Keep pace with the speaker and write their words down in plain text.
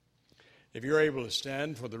If you're able to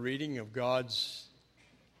stand for the reading of God's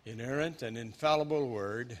inerrant and infallible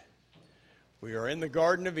word, we are in the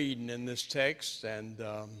Garden of Eden in this text, and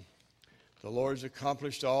the Lord's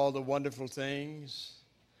accomplished all the wonderful things,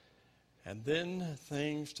 and then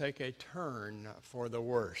things take a turn for the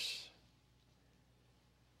worse.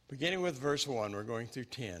 Beginning with verse 1, we're going through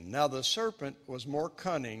 10. Now the serpent was more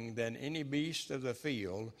cunning than any beast of the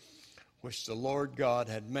field which the Lord God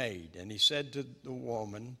had made. And he said to the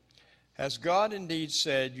woman, Has God indeed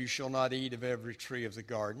said, You shall not eat of every tree of the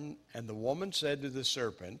garden? And the woman said to the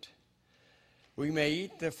serpent, We may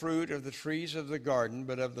eat the fruit of the trees of the garden,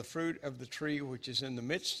 but of the fruit of the tree which is in the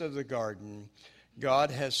midst of the garden,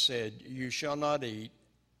 God has said, You shall not eat,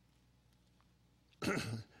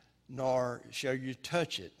 nor shall you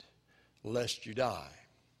touch it, lest you die.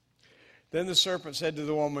 Then the serpent said to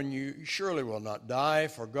the woman, You surely will not die,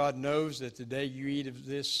 for God knows that the day you eat of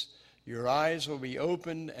this, your eyes will be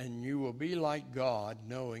opened, and you will be like God,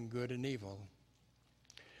 knowing good and evil.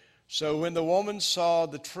 So when the woman saw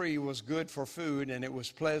the tree was good for food, and it was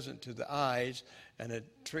pleasant to the eyes, and a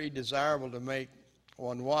tree desirable to make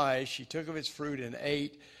one wise, she took of its fruit and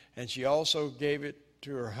ate, and she also gave it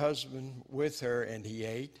to her husband with her, and he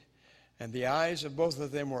ate. And the eyes of both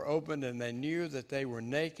of them were opened, and they knew that they were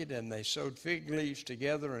naked, and they sewed fig leaves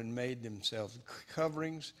together and made themselves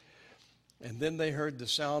coverings. And then they heard the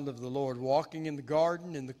sound of the Lord walking in the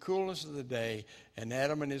garden in the coolness of the day, and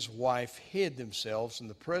Adam and his wife hid themselves in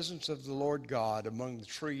the presence of the Lord God among the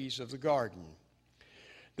trees of the garden.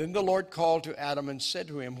 Then the Lord called to Adam and said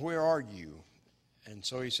to him, Where are you? And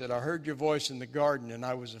so he said, I heard your voice in the garden, and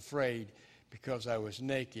I was afraid because I was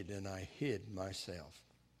naked, and I hid myself.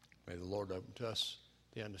 May the Lord open to us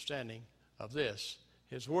the understanding of this,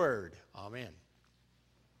 His Word. Amen.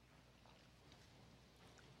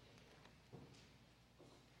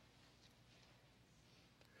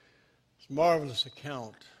 It's a marvelous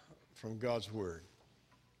account from God's Word.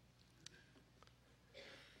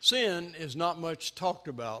 Sin is not much talked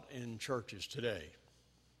about in churches today.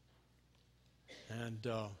 And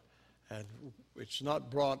it's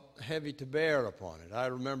not brought heavy to bear upon it. I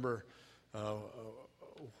remember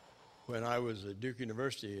when I was at Duke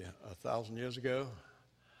University 1,000 years ago,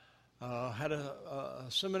 had a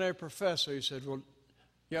seminary professor. He said, well,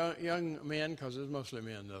 young men, because it was mostly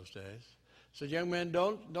men those days, said, young men,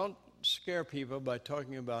 don't scare people by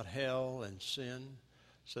talking about hell and sin.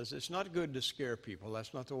 Says, it's not good to scare people.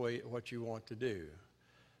 That's not the way what you want to do.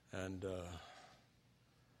 And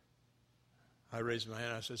I raised my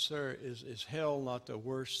hand. I said, sir, is hell not the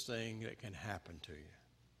worst thing that can happen to you?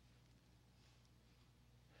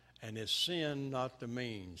 And is sin not the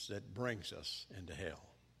means that brings us into hell?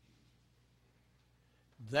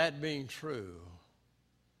 That being true,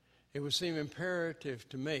 it would seem imperative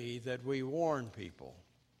to me that we warn people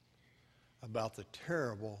about the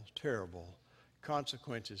terrible, terrible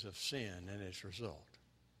consequences of sin and its result.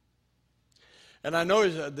 And I know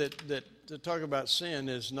that to talk about sin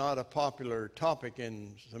is not a popular topic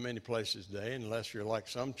in so many places today, unless you're like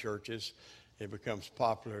some churches. It becomes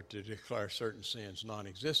popular to declare certain sins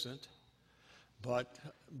non-existent. But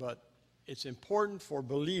it's important for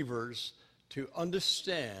believers to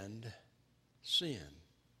understand sin.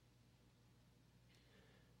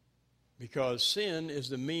 Because sin is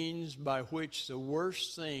the means by which the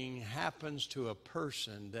worst thing happens to a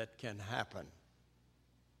person that can happen.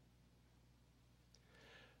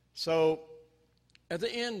 So, at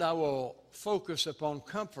the end, I will focus upon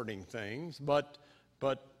comforting things, but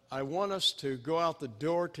I want us to go out the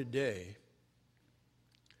door today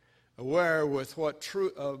aware with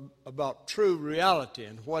about true reality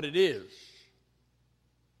and what it is.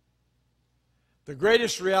 The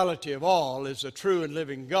greatest reality of all is the true and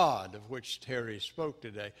living God, of which Terry spoke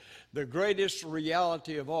today. The greatest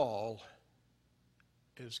reality of all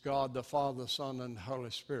is God the Father, Son, and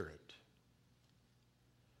Holy Spirit.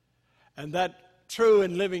 And that true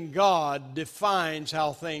and living God defines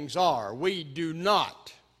how things are. We do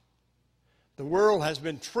not. The world has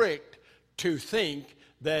been tricked to think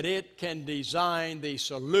that it can design the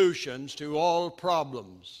solutions to all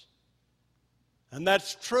problems. And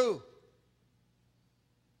that's true.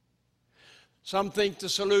 Some think the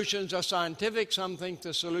solutions are scientific, some think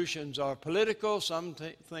the solutions are political, some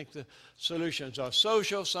think the solutions are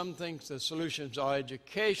social, some think the solutions are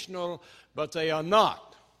educational, but they are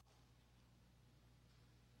not.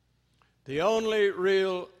 The only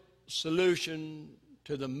real solution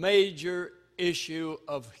to the major issue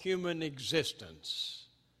of human existence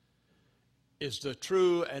is the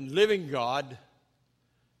true and living God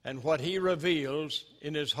and what He reveals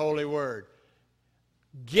in His holy word.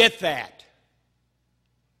 Get that.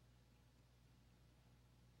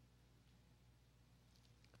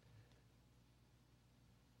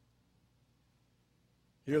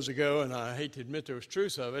 Years ago, and I hate to admit there was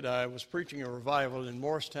truth of it, I was preaching a revival in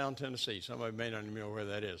Morristown, Tennessee. Somebody may not even know where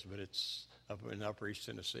that is, but it's up in Upper East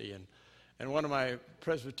Tennessee. And one of my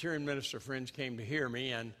Presbyterian minister friends came to hear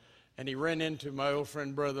me, and he ran into my old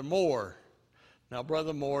friend, Brother Moore. Now,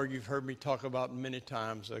 Brother Moore, you've heard me talk about many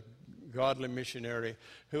times, a godly missionary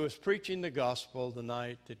who was preaching the gospel the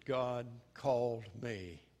night that God called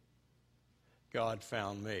me. God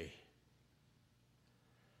found me.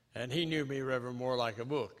 And he knew me, Reverend Moore, like a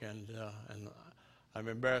book. And I'm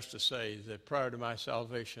embarrassed to say that prior to my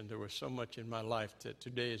salvation, there was so much in my life that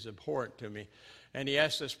today is abhorrent to me. And he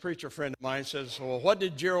asked this preacher friend of mine, says, well, what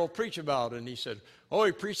did Gerald preach about? And he said, oh,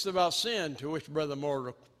 he preached about sin, to which Brother Moore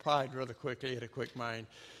replied rather quickly, he had a quick mind,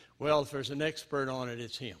 well, if there's an expert on it,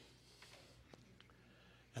 it's him.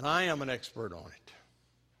 And I am an expert on it,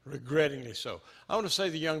 regrettingly so. I want to say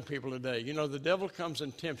to the young people today, you know, the devil comes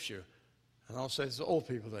and tempts you. And I'll say this to old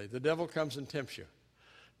people today. The devil comes and tempts you.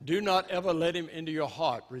 Do not ever let him into your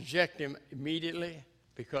heart. Reject him immediately,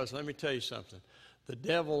 because let me tell you something. The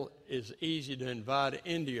devil is easy to invite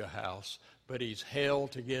into your house, but he's hell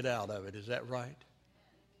to get out of it. Is that right?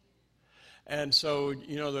 And so,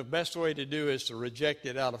 you know, the best way to do is to reject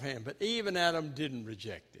it out of hand. But even Adam didn't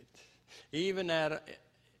reject it. Even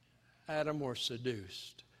Adam was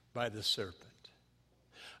seduced by the serpent.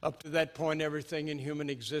 Up to that point, everything in human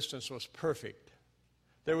existence was perfect.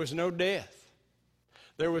 There was no death.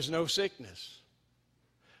 There was no sickness.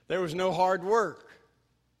 There was no hard work.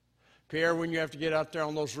 Pierre, when you have to get out there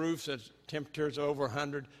on those roofs at temperatures over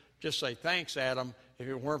 100, just say, thanks, Adam. If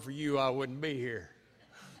it weren't for you, I wouldn't be here.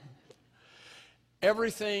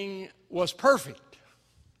 Everything was perfect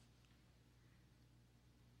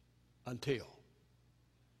until.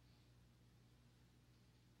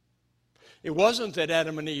 It wasn't that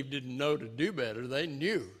Adam and Eve didn't know to do better. They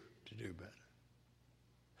knew to do better.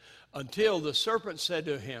 Until the serpent said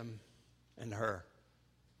to him and her,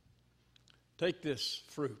 take this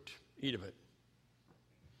fruit, eat of it.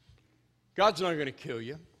 God's not going to kill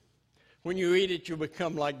you. When you eat it, you'll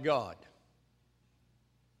become like God.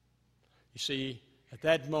 You see, at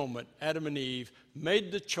that moment, Adam and Eve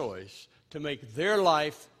made the choice to make their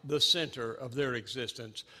life the center of their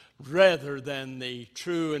existence rather than the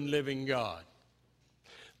true and living God.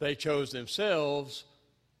 They chose themselves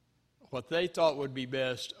what they thought would be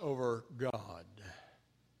best over God.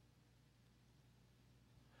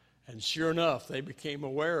 And sure enough, they became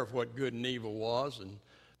aware of what good and evil was, and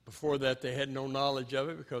before that they had no knowledge of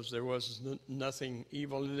it because there was nothing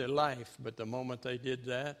evil in their life. But the moment they did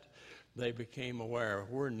that, they became aware,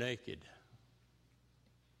 we're naked.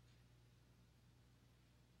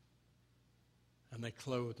 And they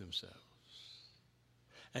clothed themselves.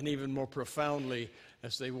 And even more profoundly,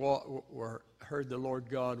 as they heard the Lord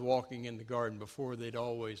God walking in the garden, before they'd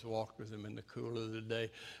always walked with him in the cool of the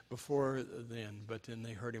day, before then, but then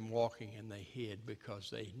they heard him walking and they hid because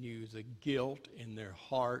they knew the guilt in their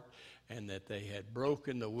heart and that they had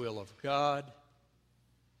broken the will of God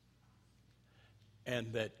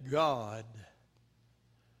and that God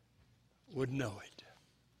would know it.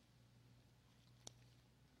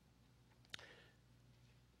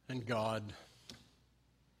 And God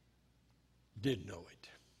did know it.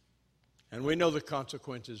 And we know the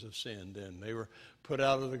consequences of sin then. They were put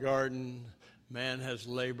out of the garden. Man has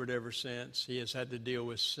labored ever since. He has had to deal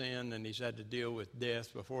with sin, and he's had to deal with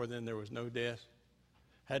death. Before then, there was no death.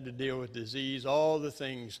 Had to deal with disease, all the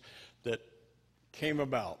things that came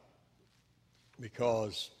about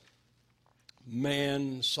because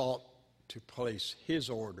man sought to place his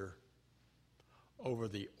order over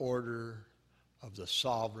the order of the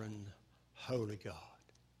sovereign, holy God.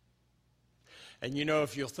 And you know,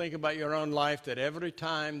 if you'll think about your own life, that every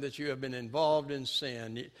time that you have been involved in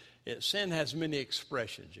sin, sin has many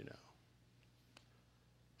expressions, you know.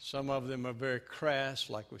 Some of them are very crass,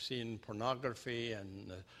 like we see in pornography and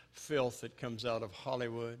the filth that comes out of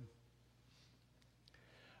Hollywood.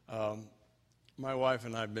 My wife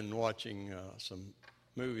and I have been watching some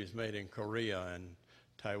movies made in Korea and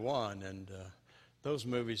Taiwan, and those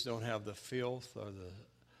movies don't have the filth or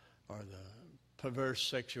the perverse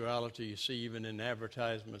sexuality you see even in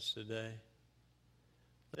advertisements today.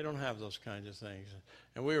 They don't have those kinds of things.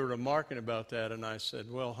 And we were remarking about that, and I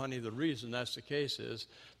said, well, honey, the reason that's the case is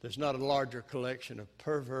there's not a larger collection of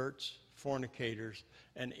perverts, fornicators,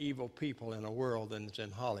 and evil people in the world than it's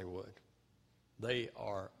in Hollywood. They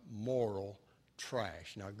are moral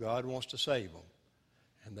trash. Now, God wants to save them,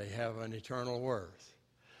 and they have an eternal worth.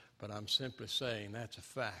 But I'm simply saying that's a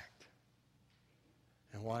fact.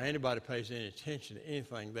 And why anybody pays any attention to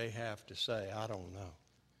anything they have to say, I don't know.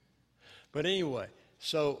 But anyway,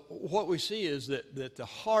 so what we see is that the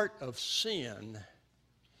heart of sin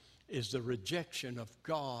is the rejection of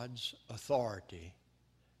God's authority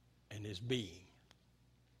and His being.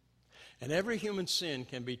 And every human sin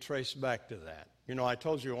can be traced back to that. You know, I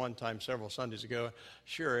told you one time several Sundays ago,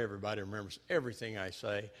 sure everybody remembers everything I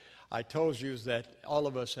say. I told you that all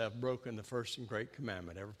of us have broken the first and great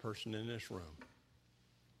commandment, every person in this room.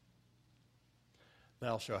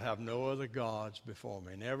 Thou shalt have no other gods before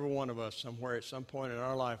me. And every one of us somewhere at some point in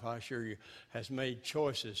our life, I assure you, has made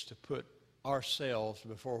choices to put ourselves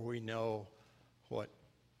before we know what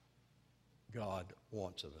God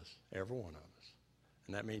wants of us, every one of us.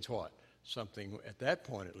 And that means what? Something, at that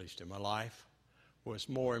point at least in my life, was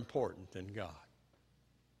more important than God.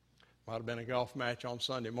 Might have been a golf match on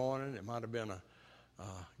Sunday morning. It might have been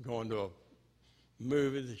going to a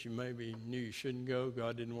movie that you maybe knew you shouldn't go.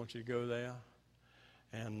 God didn't want you to go there.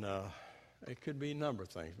 And it could be a number of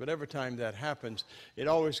things. But every time that happens, it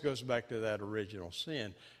always goes back to that original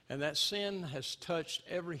sin. And that sin has touched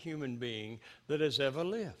every human being that has ever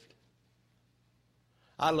lived.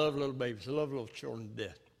 I love little babies. I love little children to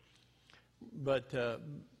death. But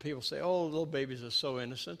people say, oh, little babies are so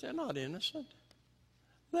innocent. They're not innocent.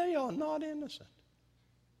 They are not innocent.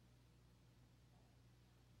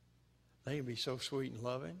 They can be so sweet and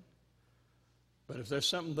loving. But if there's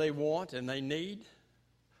something they want and they need,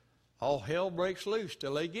 all hell breaks loose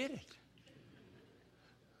till they get it.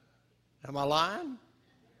 Am I lying?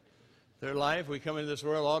 Their life, we come into this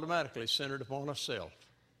world automatically centered upon ourselves.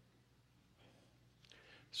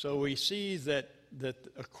 So we see that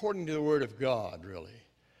according to the Word of God, really,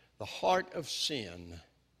 the heart of sin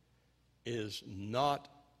is not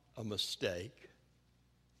a mistake.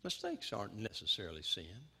 Mistakes aren't necessarily sin.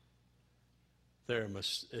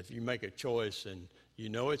 If you make a choice and you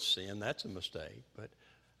know it's sin, that's a mistake.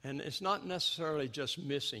 And it's not necessarily just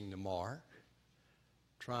missing the mark,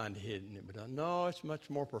 trying to hidden it. But no, it's much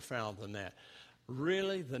more profound than that.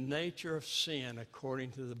 Really, the nature of sin,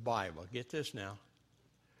 according to the Bible, get this now,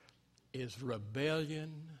 is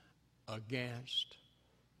rebellion against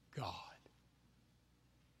God.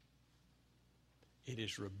 It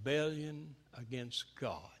is rebellion against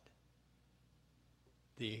God.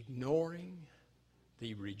 The ignoring,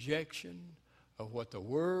 the rejection of what the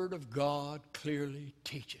Word of God clearly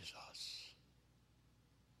teaches us.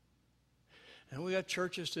 And we got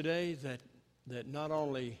churches today that not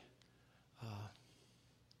only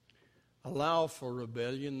allow for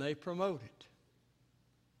rebellion, they promote it.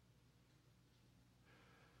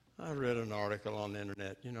 I read an article on the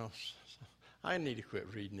internet. You know, I need to quit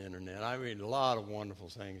reading the internet. I read a lot of wonderful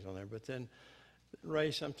things on there, but then,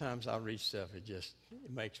 Ray, sometimes I read stuff, it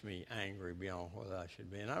makes me angry beyond what I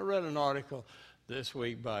should be. And I read an article this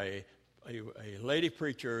week by a lady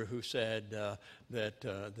preacher who said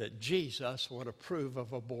that Jesus would approve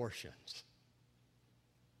of abortions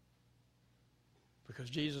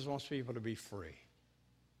because Jesus wants people to be free.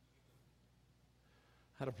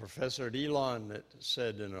 I had a professor at Elon that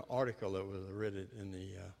said in an article that was written in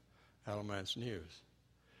the Alamance News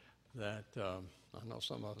that I know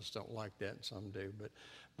some of us don't like that and some do,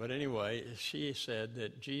 but anyway, she said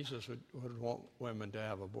that Jesus would want women to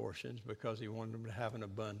have abortions because he wanted them to have an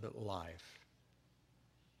abundant life.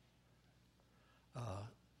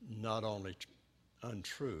 Not only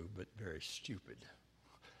untrue, but very stupid.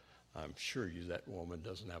 I'm sure that woman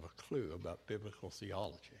doesn't have a clue about biblical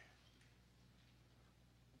theology.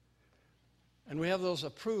 And we have those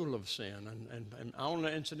approval of sin. And I want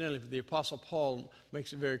to, incidentally, the Apostle Paul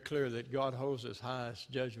makes it very clear that God holds his highest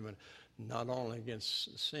judgment not only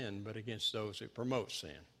against sin, but against those who promote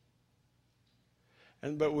sin.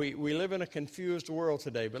 But we live in a confused world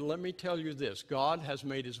today. But let me tell you this. God has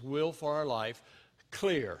made his will for our life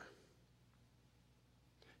clear.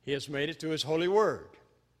 He has made it through his holy word.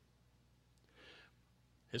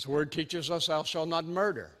 His word teaches us, thou shalt not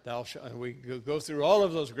murder. And we go through all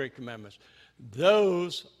of those great commandments.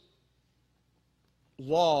 Those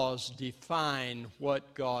laws define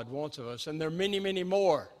what God wants of us. And there are many, many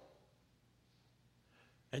more.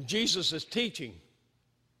 And Jesus is teaching.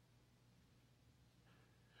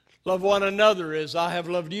 Love one another as I have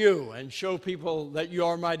loved you, and show people that you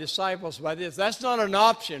are my disciples by this. That's not an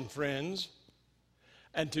option, friends.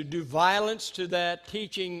 And to do violence to that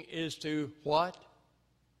teaching is to what?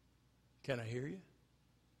 Can I hear you?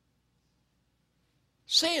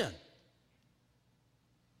 Sin.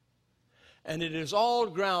 And it is all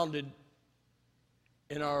grounded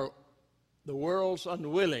in the world's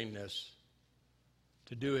unwillingness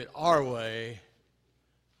to do it our way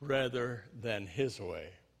rather than his way.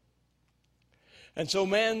 And so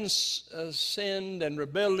man sinned and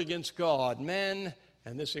rebelled against God. Man,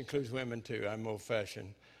 and this includes women too, I'm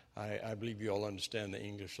old-fashioned. I believe you all understand the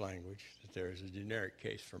English language, that there is a generic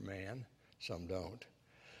case for man. Some don't.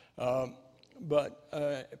 But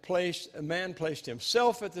a man placed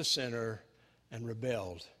himself at the center and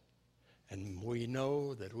rebelled. And we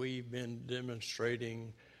know that we've been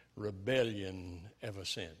demonstrating rebellion ever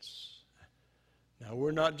since. Now,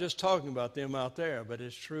 we're not just talking about them out there, but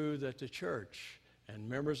it's true that the church and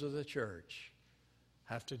members of the church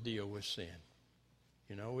have to deal with sin.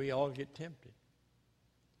 You know, we all get tempted.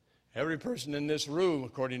 Every person in this room,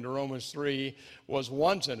 according to Romans 3, was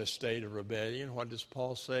once in a state of rebellion. What does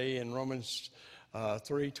Paul say in Romans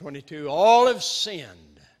 3:22? All have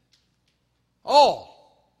sinned. All.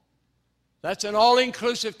 That's an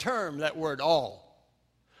all-inclusive term, that word all.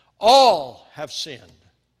 All have sinned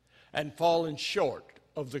and fallen short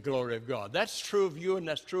of the glory of God. That's true of you and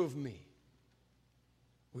that's true of me.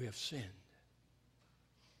 We have sinned.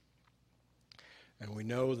 And we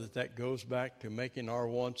know that that goes back to making our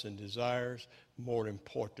wants and desires more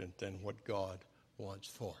important than what God wants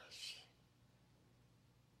for us.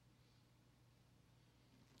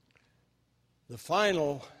 The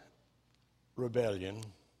final rebellion,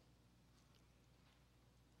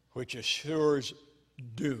 which assures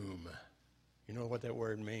doom. You know what that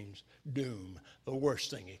word means? Doom. The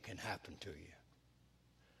worst thing that can happen to you.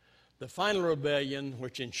 The final rebellion,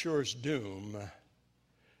 which ensures doom,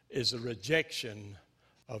 is a rejection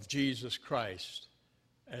of Jesus Christ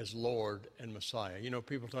as Lord and Messiah. You know,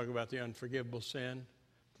 people talk about the unforgivable sin.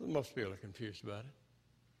 Most people are confused about it.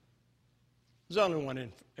 There's only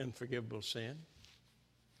one unforgivable sin.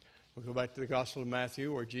 We'll go back to the Gospel of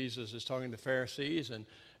Matthew where Jesus is talking to the Pharisees and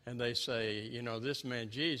they say, you know, this man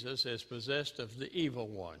Jesus is possessed of the evil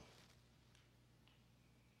one.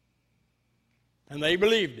 And they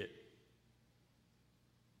believed it.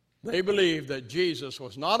 They believed that Jesus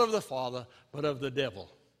was not of the Father, but of the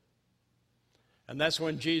devil. And that's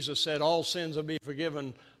when Jesus said all sins will be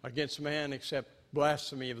forgiven against man except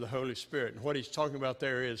blasphemy of the Holy Spirit. And what he's talking about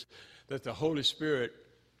there is that the Holy Spirit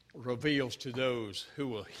reveals to those who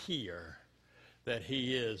will hear that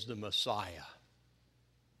he is the Messiah.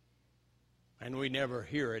 And we never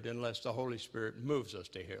hear it unless the Holy Spirit moves us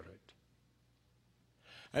to hear it.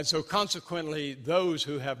 And so consequently, those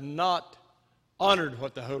who have not honored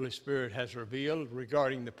what the Holy Spirit has revealed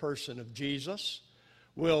regarding the person of Jesus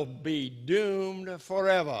will be doomed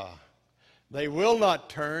forever. They will not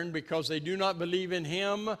turn because they do not believe in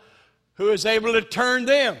him who is able to turn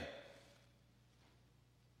them.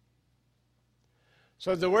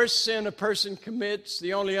 So the worst sin a person commits,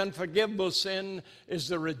 the only unforgivable sin, is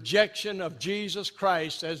the rejection of Jesus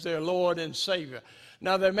Christ as their Lord and Savior.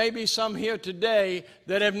 Now, there may be some here today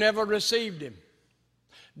that have never received him.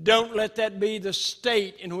 Don't let that be the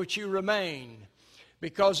state in which you remain.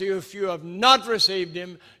 Because if you have not received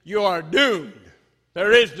him, you are doomed.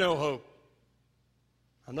 There is no hope.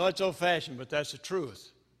 I know it's old-fashioned, but that's the truth.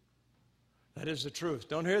 That is the truth.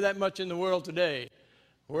 Don't hear that much in the world today.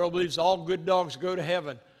 The world believes all good dogs go to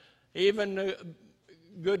heaven. Even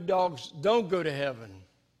good dogs don't go to heaven.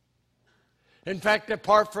 In fact,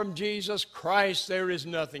 apart from Jesus Christ, there is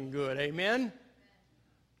nothing good. Amen?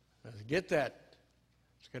 Let's get that.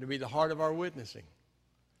 It's going to be the heart of our witnessing.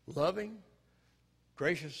 Loving,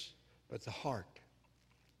 gracious, but the heart.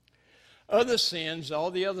 Other sins,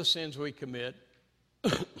 all the other sins we commit,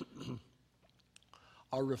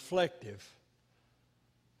 are reflective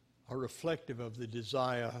of the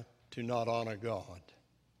desire to not honor God.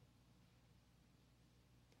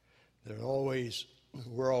 We're always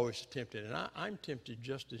tempted, and I'm tempted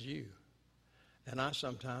just as you, and I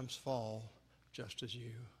sometimes fall just as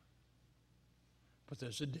you. But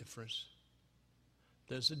there's a difference.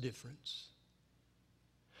 There's a difference.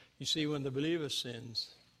 You see, when the believer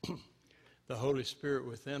sins, the Holy Spirit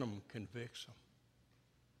within them convicts them.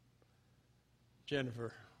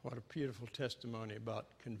 Jennifer, what a beautiful testimony about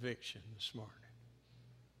conviction this morning.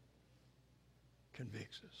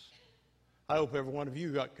 Convicts us. I hope every one of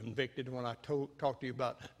you got convicted when I talked to you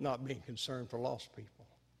about not being concerned for lost people.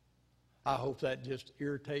 I hope that just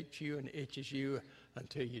irritates you and itches you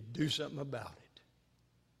until you do something about it.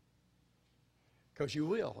 Because you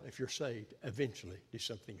will, if you're saved, eventually do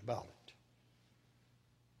something about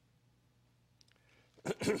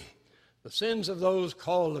it. The sins of those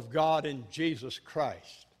called of God in Jesus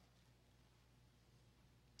Christ.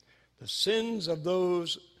 The sins of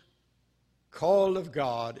those called of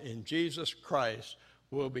God in Jesus Christ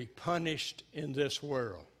will be punished in this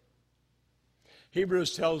world.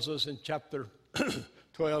 Hebrews tells us in chapter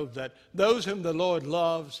 12 that those whom the Lord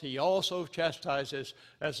loves, he also chastises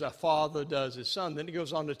as a father does his son. Then he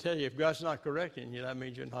goes on to tell you, if God's not correcting you, that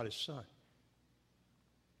means you're not his son.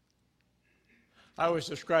 I always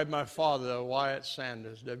describe my father, Wyatt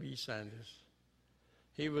Sanders, W. Sanders.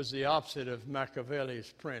 He was the opposite of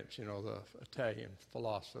Machiavelli's prince, you know, the Italian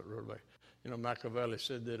philosopher. Really. You know, Machiavelli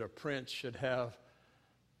said that a prince should have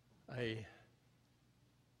a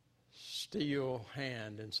steel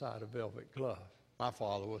hand inside a velvet glove. My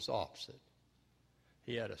father was opposite.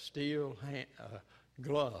 He had a steel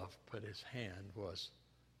glove, but his hand was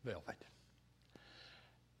velvet.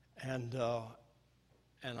 And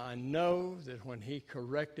I know that when he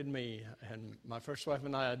corrected me, and my first wife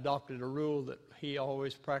and I adopted a rule that he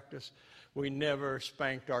always practiced, we never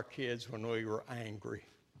spanked our kids when we were angry.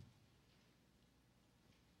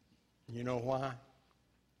 You know why?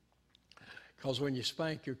 Because when you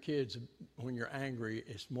spank your kids when you're angry,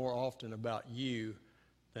 it's more often about you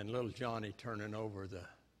than little Johnny turning over the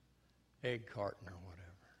egg carton or whatever.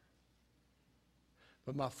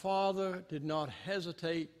 But my father did not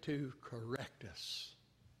hesitate to correct us.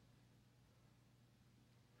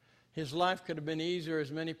 His life could have been easier,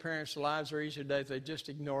 as many parents' lives are easier today if they just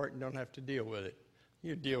ignore it and don't have to deal with it.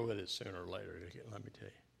 You deal with it sooner or later, let me tell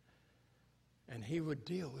you. And he would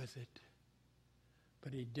deal with it.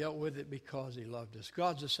 But he dealt with it because he loved us.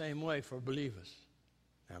 God's the same way for believers.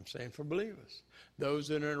 I'm saying for believers. Those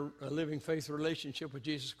that are in a living faith relationship with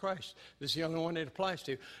Jesus Christ. This is the only one it applies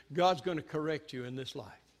to. God's going to correct you in this life.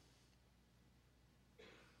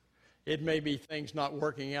 It may be things not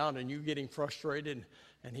working out and you getting frustrated,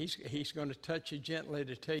 and he's going to touch you gently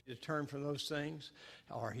to tell you to turn from those things,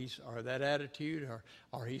 or that attitude,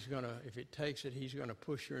 or he's going to, if it takes it, he's going to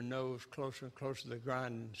push your nose closer and closer to the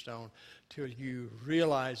grinding stone till you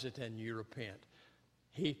realize it and you repent.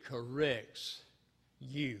 He corrects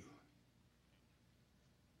you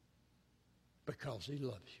because he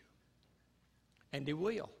loves you. And he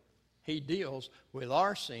will. He deals with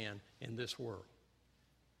our sin in this world.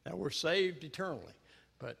 Now, we're saved eternally,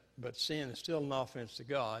 but sin is still an offense to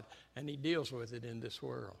God, and he deals with it in this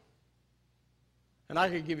world. And I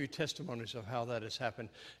could give you testimonies of how that has happened,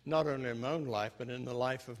 not only in my own life, but in the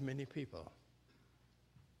life of many people.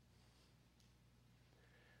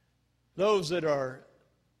 Those that are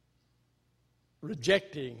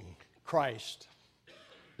rejecting Christ,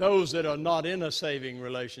 those that are not in a saving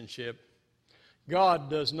relationship, God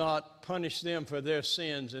does not punish them for their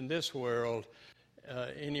sins in this world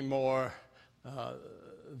any more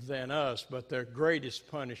than us, but their greatest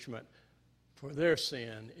punishment for their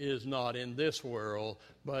sin is not in this world,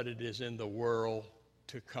 but it is in the world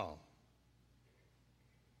to come.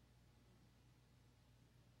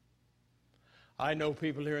 I know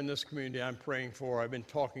people here in this community I'm praying for, I've been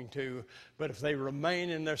talking to, but if they remain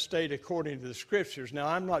in their state according to the Scriptures, now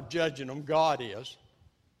I'm not judging them, God is.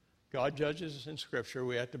 God judges us in Scripture.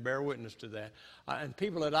 We have to bear witness to that. And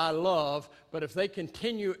people that I love, but if they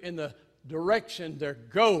continue in the direction they're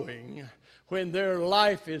going, when their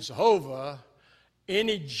life is over,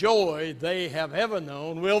 any joy they have ever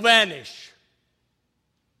known will vanish.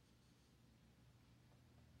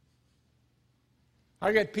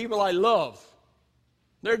 I got people I love.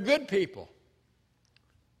 They're good people.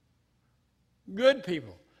 Good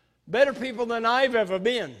people. Better people than I've ever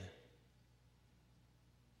been.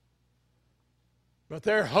 But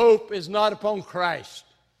their hope is not upon Christ.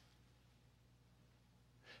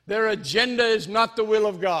 Their agenda is not the will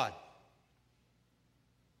of God.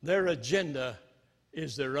 Their agenda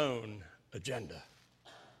is their own agenda.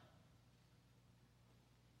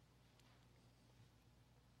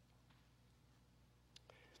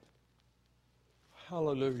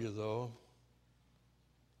 Hallelujah, though.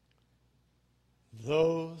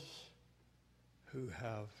 Those who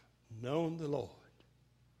have known the Lord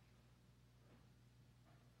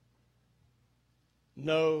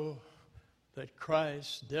know that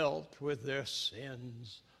Christ dealt with their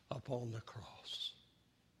sins upon the cross.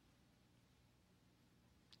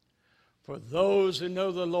 For those who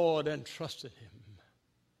know the Lord and trusted him,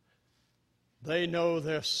 they know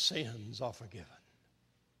their sins are forgiven.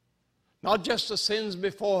 Not just the sins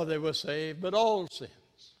before they were saved, but all sins.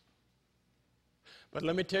 But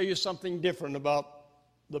let me tell you something different about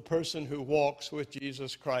the person who walks with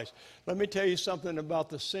Jesus Christ. Let me tell you something about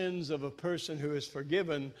the sins of a person who is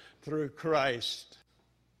forgiven through Christ.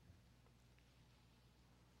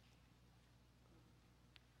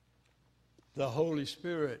 The Holy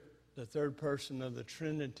Spirit, the third person of the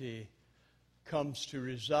Trinity, comes to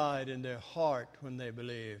reside in their heart when they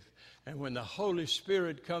believe. And when the Holy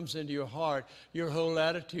Spirit comes into your heart, your whole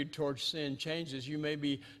attitude towards sin changes. You may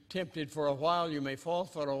be tempted for a while, you may fall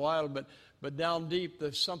for a while, but down deep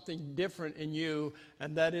there's something different in you,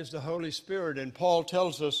 and that is the Holy Spirit. And Paul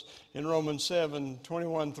tells us in Romans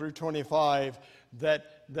 7:21 through 25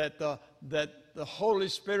 that that the Holy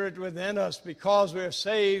Spirit within us, because we are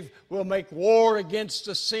saved, will make war against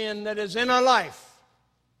the sin that is in our life.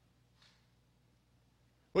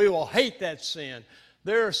 We will hate that sin.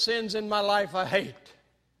 There are sins in my life I hate.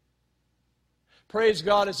 Praise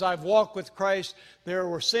God, as I've walked with Christ, there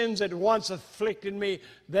were sins that once afflicted me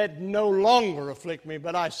that no longer afflict me,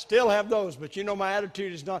 but I still have those. But you know, my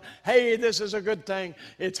attitude is not, hey, this is a good thing.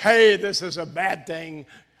 It's, hey, this is a bad thing.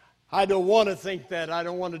 I don't want to think that. I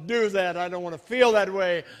don't want to do that. I don't want to feel that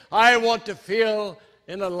way. I want to feel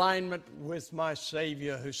in alignment with my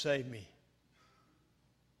Savior who saved me.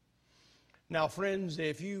 Now, friends,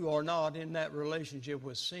 if you are not in that relationship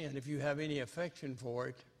with sin, if you have any affection for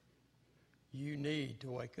it, you need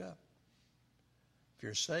to wake up. If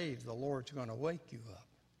you're saved, the Lord's going to wake you up.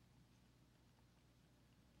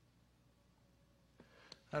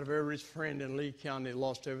 I had a very rich friend in Lee County that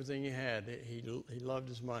lost everything he had. He loved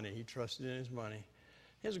his money. He trusted in his money.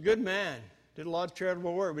 He was a good man. Did a lot of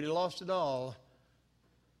charitable work, but he lost it all.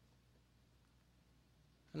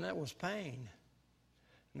 And that was pain.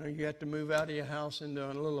 You know, you had to move out of your house into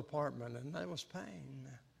a little apartment, and that was pain.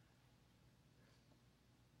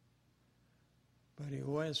 But he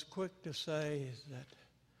was quick to say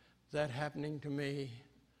that happening to me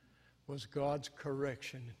was God's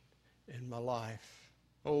correction in my life.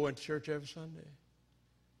 Oh, went to church every Sunday.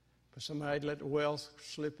 But somebody let the wealth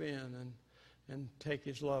slip in and take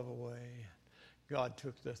his love away. God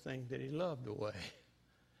took the thing that he loved away.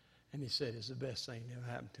 And he said it's the best thing that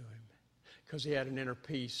ever happened to him. Because he had an inner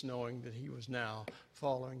peace knowing that he was now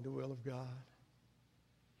following the will of God.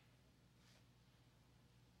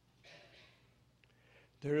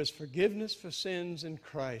 There is forgiveness for sins in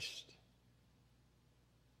Christ.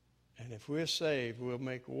 And if we're saved, we'll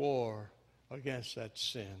make war against that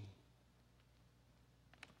sin.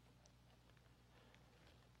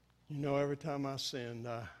 You know, every time I sinned,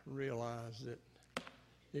 I realized that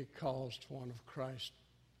it caused one of Christ's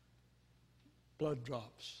blood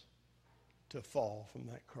drops to fall from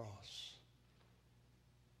that cross.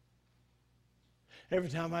 Every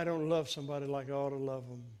time I don't love somebody like I ought to love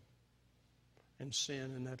them and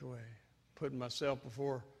sin in that way, putting myself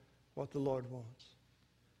before what the Lord wants,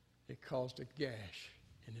 it caused a gash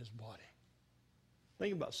in his body.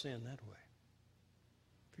 Think about sin that way.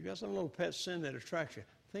 If you got some little pet sin that attracts you,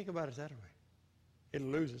 think about it that way. It'll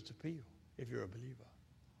lose its appeal if you're a believer.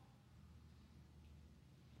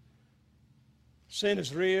 Sin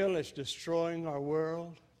is real. It's destroying our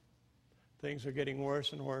world. Things are getting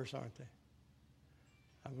worse and worse, aren't they?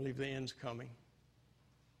 I believe the end's coming.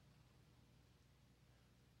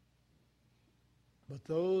 But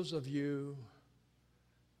those of you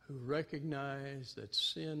who recognize that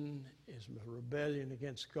sin is a rebellion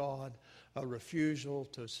against God, a refusal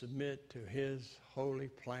to submit to his holy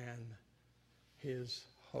plan, his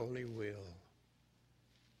holy will,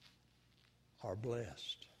 are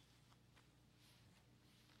blessed.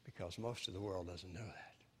 Because most of the world doesn't know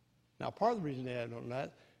that. Now, part of the reason they don't know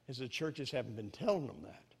that is the churches haven't been telling them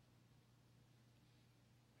that.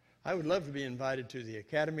 I would love to be invited to the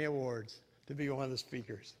Academy Awards to be one of the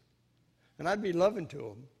speakers. And I'd be loving to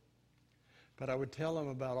them. But I would tell them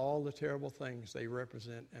about all the terrible things they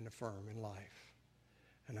represent and affirm in life.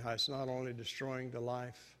 And how it's not only destroying their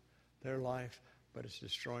life, but it's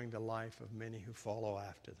destroying the life of many who follow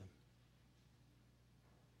after them.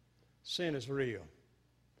 Sin is real.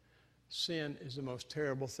 Sin is the most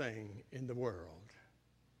terrible thing in the world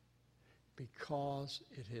because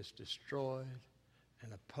it has destroyed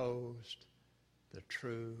and opposed the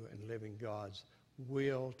true and living God's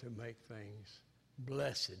will to make things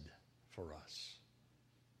blessed for us.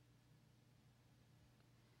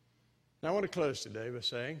 Now I want to close today by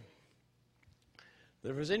saying that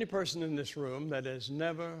if there's any person in this room that has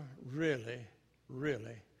never really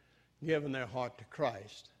given their heart to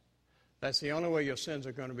Christ, that's the only way your sins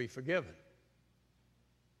are going to be forgiven.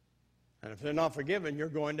 And if they're not forgiven, you're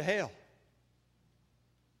going to hell.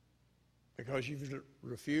 Because you've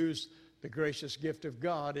refused the gracious gift of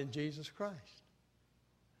God in Jesus Christ.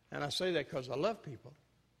 And I say that because I love people.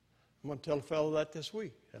 I'm going to tell a fellow that this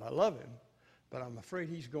week, that I love him, but I'm afraid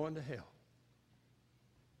he's going to hell.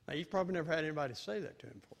 Now, you've probably never had anybody say that to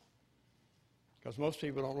him before. Because most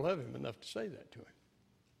people don't love him enough to say that to him.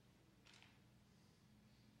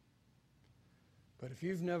 But if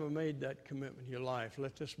you've never made that commitment in your life,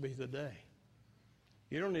 let this be the day.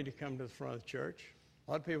 You don't need to come to the front of the church.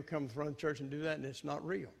 A lot of people come to the front of the church and do that, and it's not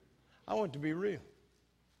real. I want it to be real.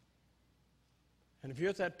 And if you're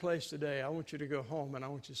at that place today, I want you to go home and I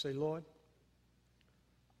want you to say, Lord,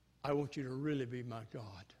 I want you to really be my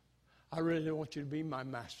God. I really want you to be my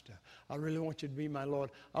master. I really want you to be my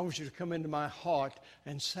Lord. I want you to come into my heart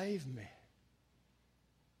and save me.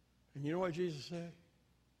 And you know what Jesus said?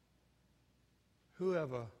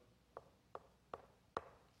 Whoever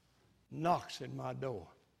knocks at my door.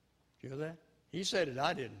 You hear that? He said it,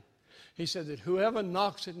 I didn't. He said that whoever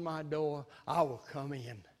knocks at my door, I will come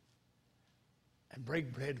in and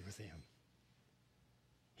break bread with him.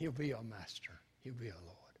 He'll be our master. He'll be our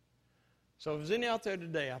Lord. So if there's any out there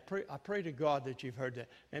today, I pray to God that you've heard that.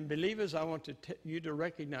 And believers, I want you to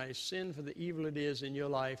recognize sin for the evil it is in your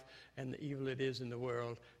life and the evil it is in the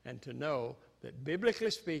world, and to know that biblically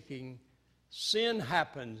speaking, sin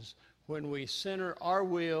happens when we center our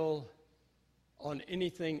will on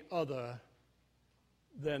anything other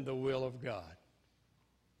than the will of God.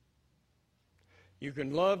 You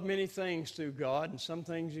can love many things through God, and some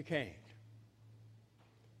things you can't.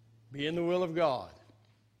 Be in the will of God.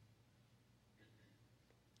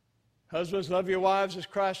 Husbands, love your wives as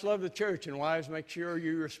Christ loved the church, and wives, make sure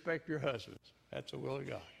you respect your husbands. That's the will of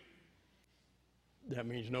God. That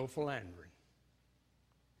means no philandering.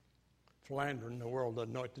 Philandering, the world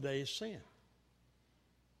doesn't know it today, is sin.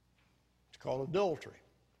 It's called adultery.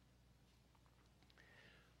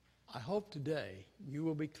 I hope today you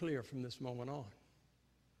will be clear from this moment on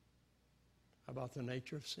about the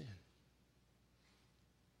nature of sin.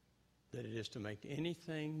 That it is to make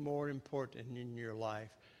anything more important in your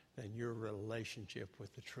life than your relationship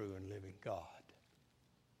with the true and living God.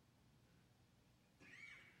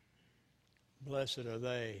 Blessed are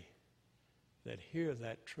they that hear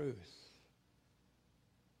that truth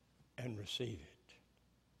and receive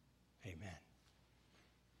it. Amen.